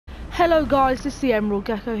Hello guys, this is the Emerald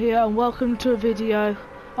Gecko here and welcome to a video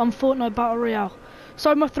on Fortnite Battle Royale.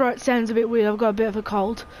 Sorry my throat sounds a bit weird, I've got a bit of a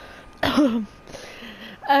cold. Today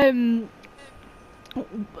I'm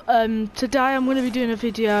going to be doing a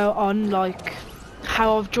video on like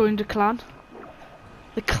how I've joined a clan.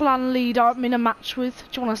 The clan leader I'm in a match with.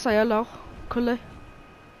 Do you want to say hello, Cully?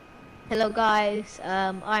 Hello guys,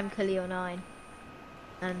 I'm Cully09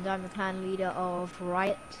 and I'm the clan leader of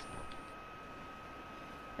Riot.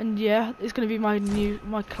 And yeah, it's going to be my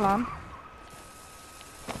clan.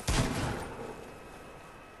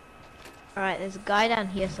 Alright, there's a guy down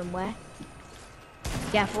here somewhere.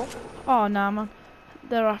 Careful. Oh nah man,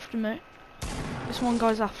 they're after me. This one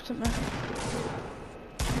guy's after me.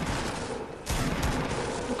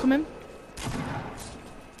 We'll come in.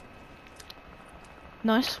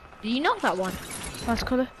 Nice. Did you knock that one? Nice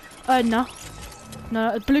colour. No.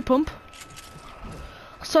 No, a blue pump.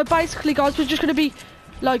 So basically guys, we're just going to be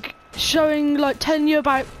like showing, like telling you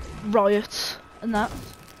about Riot and that.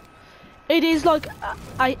 It is like a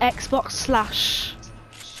Xbox slash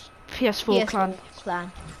PS4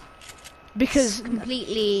 clan. Because it's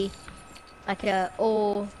completely like a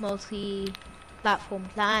all multi-platform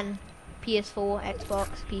clan. PS4, Xbox,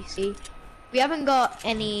 PC. We haven't got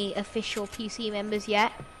any official PC members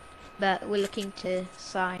yet, but we're looking to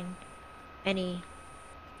sign any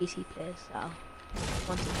PC players that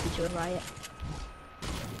wanting to join Riot.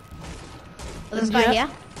 Oh, there's a guy here.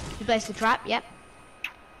 He placed a trap. Yep.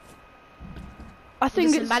 I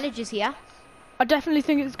think there's some managers here. I definitely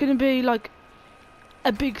think it's going to be like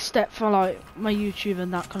a big step for like my YouTube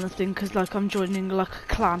and that kind of thing, because like I'm joining like a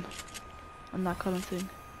clan and that kind of thing.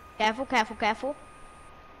 Careful, careful, careful.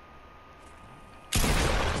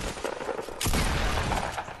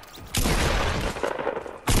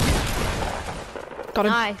 Got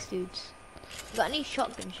him. Nice, dudes. You got any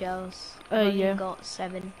shotgun shells? Yeah. Got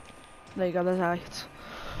 7. There you go, there's 8.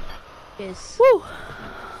 Cheers. Woo!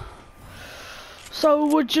 So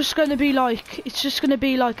we're just gonna be like, it's just gonna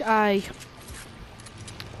be like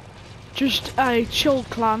just a chill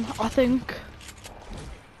clan, I think.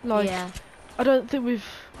 Like, yeah. I don't think we've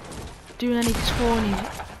doing any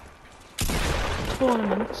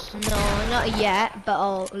tournaments. No, not yet, but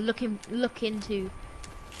I'll look into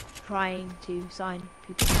trying to sign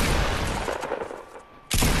people.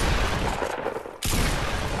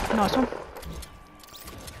 Nice one.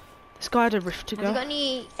 This guy had a rift to go. Have you got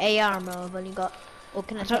any AR ammo? I've only got. Or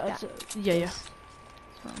can I take that? Yeah, yeah.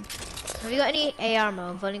 Have you got any AR ammo?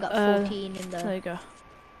 I've only got 14 in the. There you go.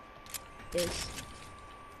 Is.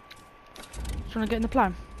 Do you want to get in the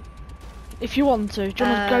plane? If you want to. Do you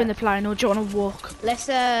want to go in the plane or do you want to walk? Let's.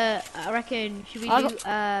 I reckon. Should we do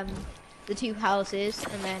the 2 houses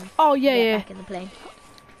and then. Oh yeah, get yeah. back in the plane.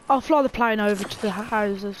 I'll fly the plane over to the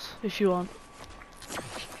houses if you want.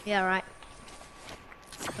 Yeah, right.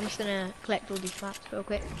 I'm just gonna collect all these maps real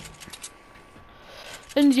quick.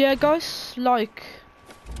 And yeah, guys, like,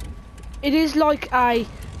 it is like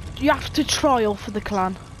you have to trial for the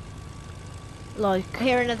clan. Like. I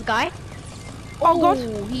hear another guy. Oh god,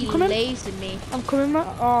 he coming. lasered me. I'm coming, man.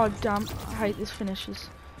 Oh damn, I hate these finishes.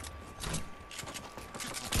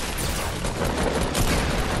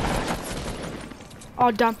 Oh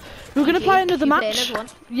damn, we're gonna play another match.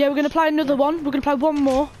 Yeah, we're gonna play another one. We're gonna play one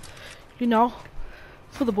more. You know,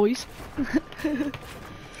 for the boys.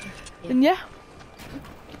 And yeah,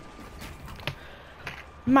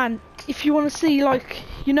 man, if you want to see like,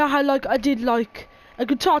 you know how like I did like a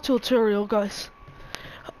guitar tutorial, guys.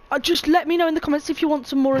 Just let me know in the comments if you want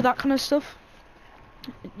some more of that kind of stuff.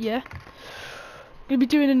 Yeah, gonna be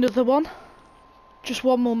doing another one. Just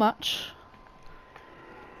one more match.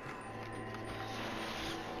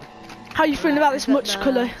 How you feeling about this much,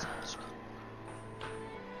 Cully?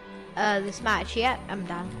 This match, yeah, I'm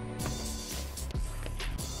down.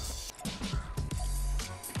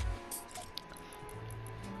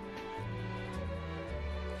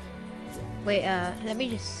 Wait, let me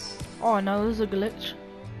just. Oh no, there's a glitch.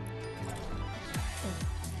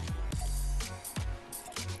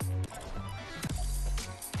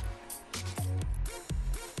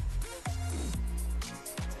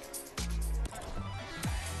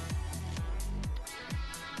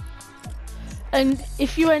 And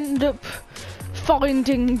if you end up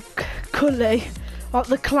finding Cully, like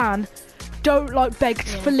the clan, don't like beg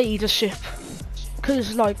for leadership,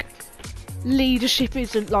 because like leadership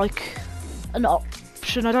isn't like an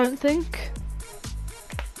option, I don't think.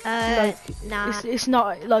 Like, nah. It's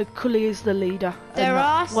not like Cully is the leader. There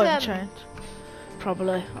are some. Won't change.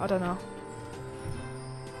 Probably, I don't know.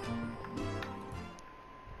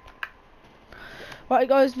 Right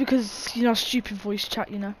guys, because you know, stupid voice chat,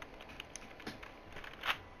 you know.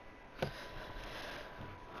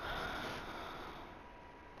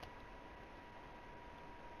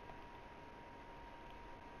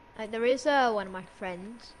 Like there is one of my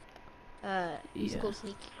friends. He's called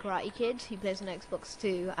Sneaky Karate Kid. He plays on Xbox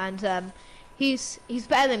too, and he's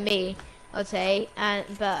better than me, I'd say.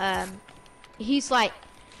 But he's like,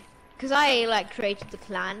 cause I like created the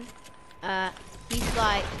clan. He's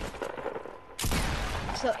like,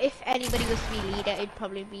 so if anybody was to be leader, it'd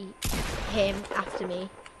probably be him after me.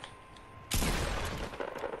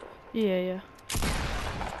 Yeah.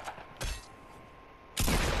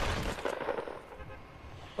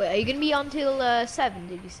 Wait, are you gonna be on till 7?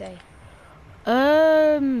 Did you say?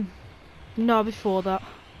 No, before that,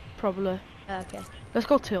 probably. Okay. Let's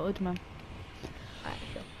go tilted, man. Alright,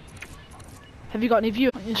 sure. Have you got any view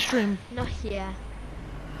on your stream? Not yet.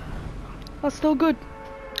 That's still good.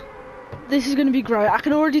 This is gonna be great. I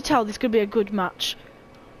can already tell this is gonna be a good match.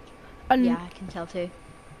 And Yeah, I can tell too.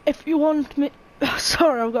 if you want me,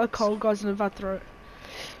 sorry, I've got a cold, guys, and a bad throat.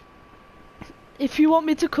 If you want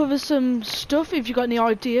me to cover some stuff, if you got any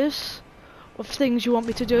ideas of things you want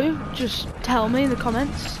me to do, just tell me in the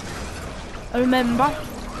comments. And remember,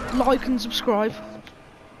 like and subscribe.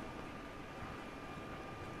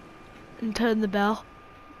 And turn the bell.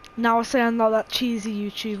 Now I sound like that cheesy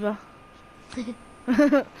YouTuber.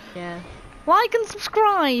 Yeah. Like and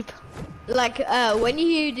subscribe. Like when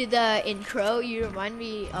you did the intro, you remind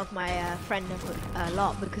me of my friend a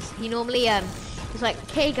lot, because he normally he's like,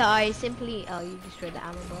 "Okay guys, simply..." Oh, you destroyed the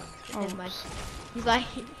ammo box. Never mind.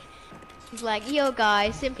 He's like, "Yo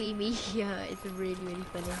guys, simply me." Yeah, it's really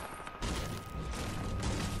funny.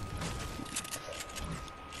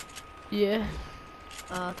 Yeah.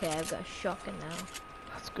 Oh, okay, I've got a shotgun now.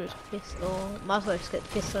 That's good. Pistol. Might as well just get the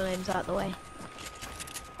pistol names out of the way.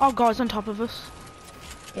 Oh, guys on top of us.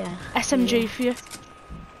 Yeah. SMG for you.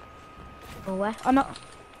 Oh, where? I'm not.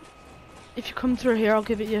 If you come through here, I'll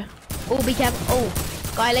give it you. Oh, be careful. Oh,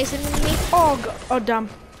 guy lacing into me. Oh damn.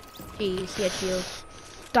 Jeez, he had shield.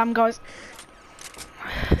 Damn, guys.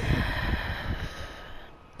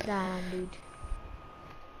 Damn, dude.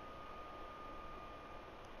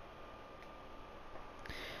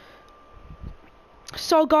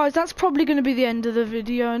 So, guys, that's probably going to be the end of the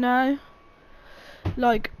video now.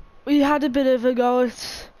 Like, we had a bit of a go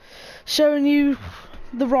at showing you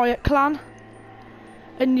the Riot clan.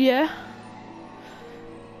 And yeah.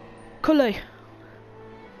 Cully.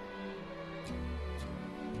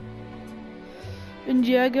 And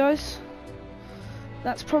yeah, guys.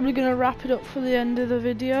 That's probably going to wrap it up for the end of the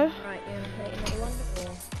video. Right, you want to play another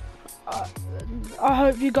one? Or... I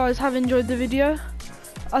hope you guys have enjoyed the video.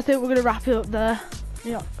 I think we're going to wrap it up there.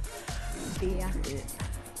 Yeah. Yeah.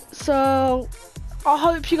 So, I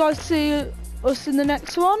hope you guys see us in the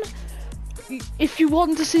next one. If you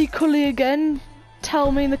want to see Cully again,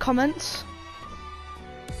 tell me in the comments.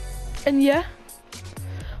 And yeah,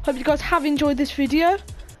 hope you guys have enjoyed this video,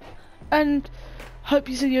 and hope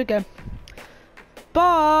you see you again.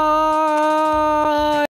 Bye!